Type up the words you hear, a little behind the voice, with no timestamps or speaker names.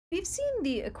We've seen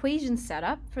the equation set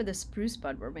up for the spruce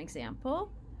budworm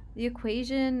example. The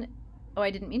equation, oh,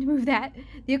 I didn't mean to move that.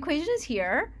 The equation is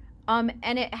here, and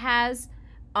it has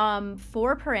 4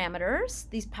 parameters,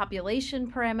 these population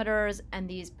parameters and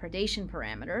these predation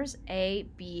parameters, A,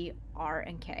 B, R,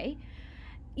 and K.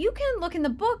 You can look in the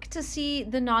book to see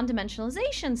the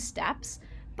non-dimensionalization steps,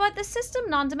 but the system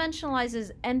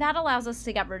non-dimensionalizes, and that allows us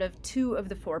to get rid of 2 of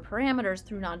the 4 parameters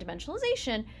through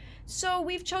non-dimensionalization. So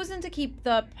we've chosen to keep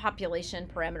the population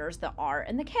parameters, the R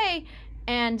and the K,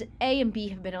 and A and B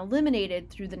have been eliminated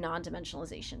through the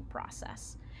non-dimensionalization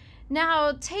process.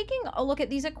 Now, taking a look at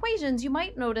these equations, you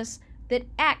might notice that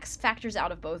X factors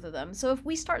out of both of them. So if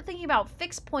we start thinking about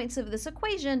fixed points of this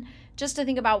equation, just to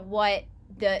think about what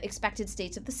the expected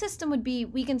states of the system would be,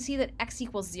 we can see that X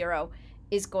equals 0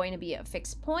 is going to be a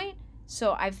fixed point.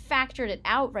 So I've factored it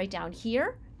out right down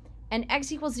here. And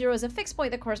X equals 0 is a fixed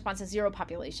point that corresponds to 0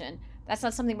 population. That's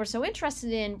not something we're so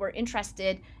interested in. We're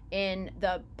interested in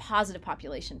the positive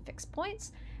population fixed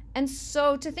points. And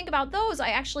so to think about those, I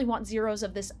actually want zeros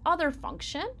of this other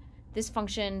function, this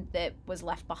function that was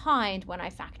left behind when I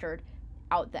factored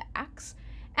out the X.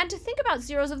 And to think about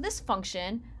zeros of this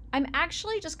function, I'm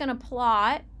actually just going to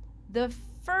plot the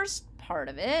first part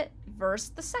of it versus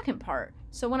the second part.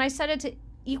 So when I set it to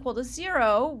equal to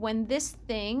 0, when this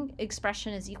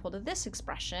expression is equal to this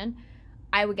expression,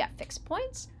 I would get fixed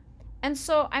points. And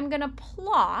so I'm going to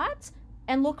plot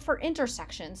and look for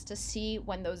intersections to see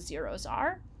when those zeros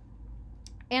are.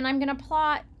 And I'm going to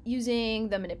plot using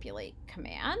the manipulate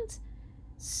command.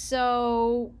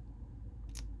 So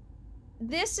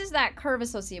this is that curve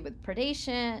associated with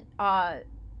predation.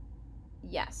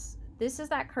 Yes, this is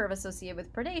that curve associated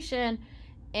with predation.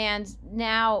 And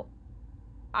now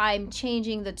I'm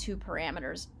changing the 2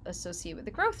 parameters associated with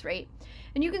the growth rate.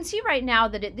 And you can see right now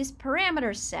that at this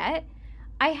parameter set,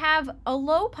 I have a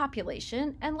low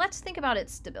population. And let's think about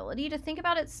its stability. To think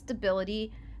about its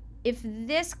stability, if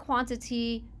this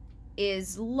quantity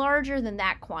is larger than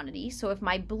that quantity, so if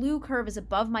my blue curve is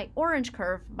above my orange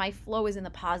curve, my flow is in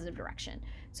the positive direction.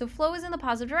 So flow is in the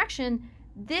positive direction.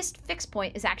 This fixed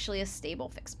point is actually a stable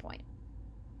fixed point.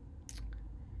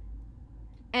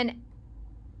 And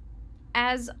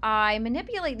as I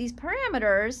manipulate these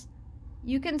parameters,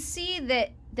 you can see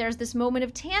that there's this moment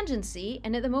of tangency,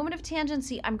 and at the moment of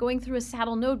tangency, I'm going through a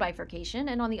saddle node bifurcation,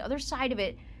 and on the other side of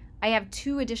it, I have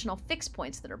 2 additional fixed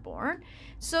points that are born.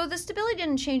 So the stability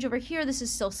didn't change over here. This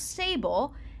is still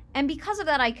stable, and because of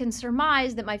that, I can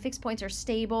surmise that my fixed points are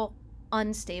stable,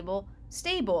 unstable,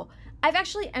 stable. I've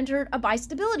actually entered a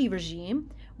bistability regime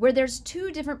where there's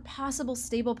 2 different possible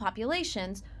stable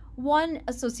populations, one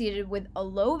associated with a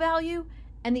low value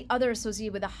and the other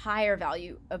associated with a higher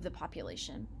value of the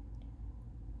population.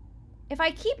 If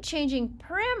I keep changing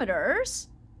parameters,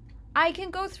 I can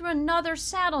go through another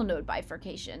saddle node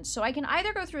bifurcation. So I can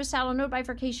either go through a saddle node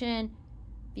bifurcation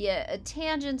via a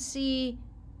tangency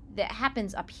that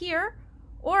happens up here,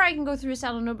 or I can go through a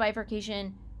saddle node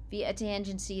bifurcation via a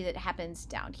tangency that happens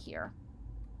down here.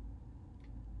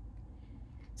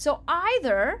 So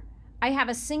either I have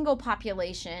a single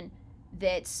population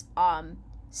that's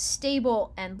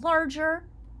stable and larger,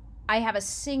 I have a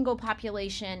single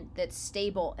population that's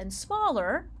stable and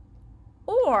smaller,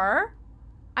 or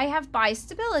I have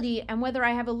bistability, and whether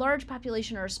I have a large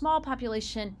population or a small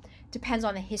population depends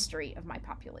on the history of my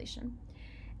population.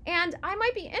 And I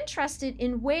might be interested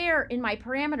in where in my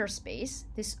parameter space,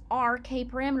 this RK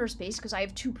parameter space, because I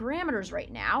have 2 parameters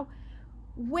right now,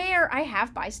 where I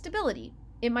have bistability.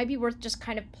 It might be worth just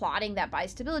kind of plotting that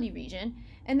bistability region.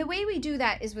 And the way we do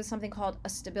that is with something called a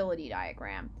stability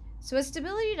diagram. So a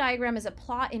stability diagram is a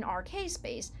plot in RK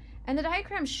space, and the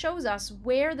diagram shows us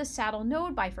where the saddle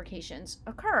node bifurcations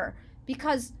occur,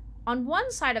 because on one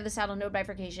side of the saddle node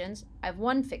bifurcations, I have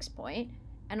 1 fixed point,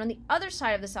 and on the other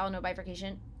side of the saddle node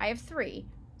bifurcation, I have 3.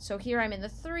 So here I'm in the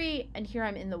 3, and here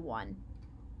I'm in the 1.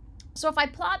 So if I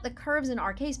plot the curves in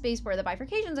RK space where the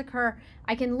bifurcations occur,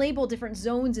 I can label different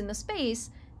zones in the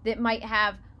space that might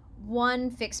have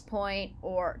 1 fixed point,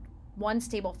 or 1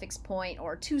 stable fixed point,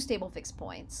 or 2 stable fixed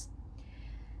points.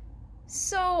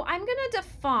 So I'm going to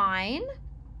define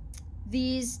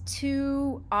these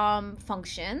 2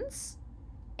 functions,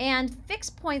 and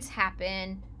fixed points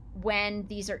happen when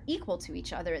these are equal to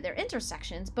each other at their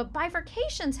intersections, but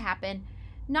bifurcations happen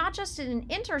not just at an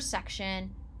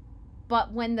intersection,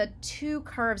 but when the 2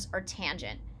 curves are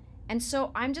tangent. And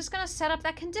so I'm just going to set up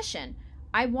that condition.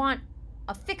 I want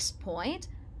a fixed point,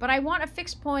 but I want a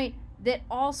fixed point that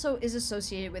also is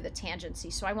associated with a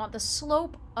tangency. So I want the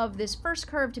slope of this first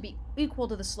curve to be equal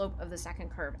to the slope of the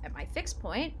second curve at my fixed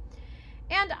point.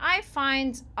 And I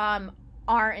find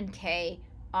R and K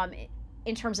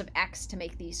in terms of x to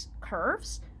make these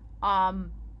curves.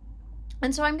 And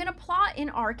so I'm going to plot in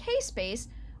our k-space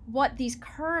what these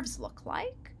curves look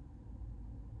like.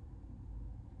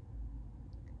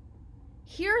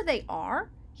 Here they are.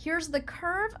 Here's the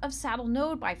curve of saddle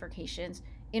node bifurcations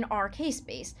in our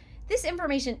k-space. This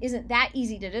information isn't that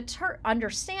easy to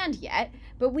understand yet,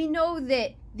 but we know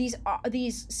that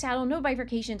these saddle node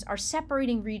bifurcations are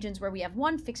separating regions where we have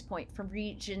one fixed point from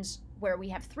regions where we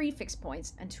have 3 fixed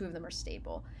points and 2 of them are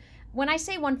stable. When I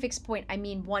say one fixed point, I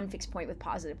mean one fixed point with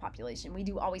positive population. We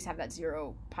do always have that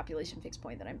 0 population fixed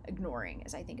point that I'm ignoring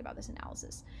as I think about this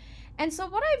analysis. And so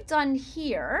what I've done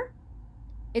here,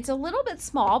 it's a little bit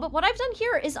small, but what I've done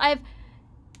here is I've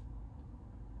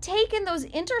taken those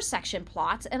intersection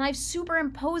plots and I've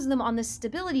superimposed them on the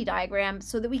stability diagram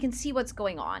so that we can see what's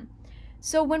going on.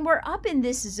 So when we're up in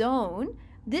this zone,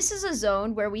 this is a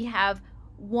zone where we have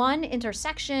one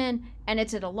intersection and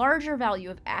it's at a larger value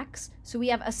of x, so we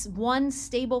have one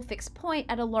stable fixed point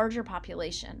at a larger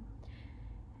population.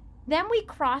 Then we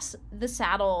cross the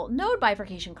saddle node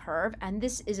bifurcation curve, and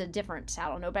this is a different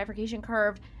saddle node bifurcation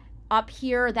curve. Up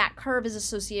here, that curve is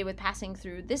associated with passing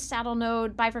through this saddle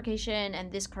node bifurcation,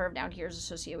 and this curve down here is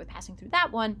associated with passing through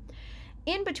that one.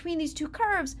 In between these two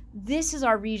curves, this is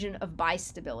our region of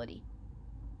bistability.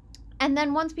 And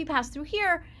then once we pass through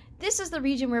here, this is the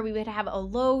region where we would have a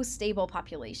low stable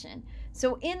population.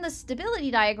 So in the stability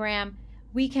diagram,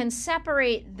 we can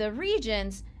separate the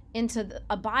regions into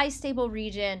a bistable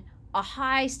region, a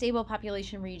high stable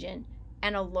population region,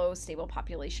 and a low stable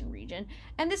population region.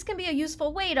 And this can be a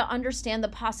useful way to understand the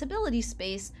possibility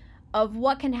space of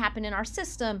what can happen in our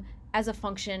system as a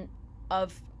function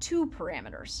of 2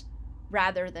 parameters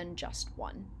rather than just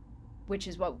 1. Which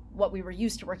is what we were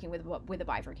used to working with a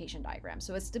bifurcation diagram.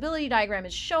 So a stability diagram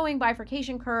is showing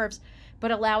bifurcation curves,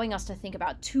 but allowing us to think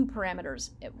about 2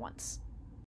 parameters at once.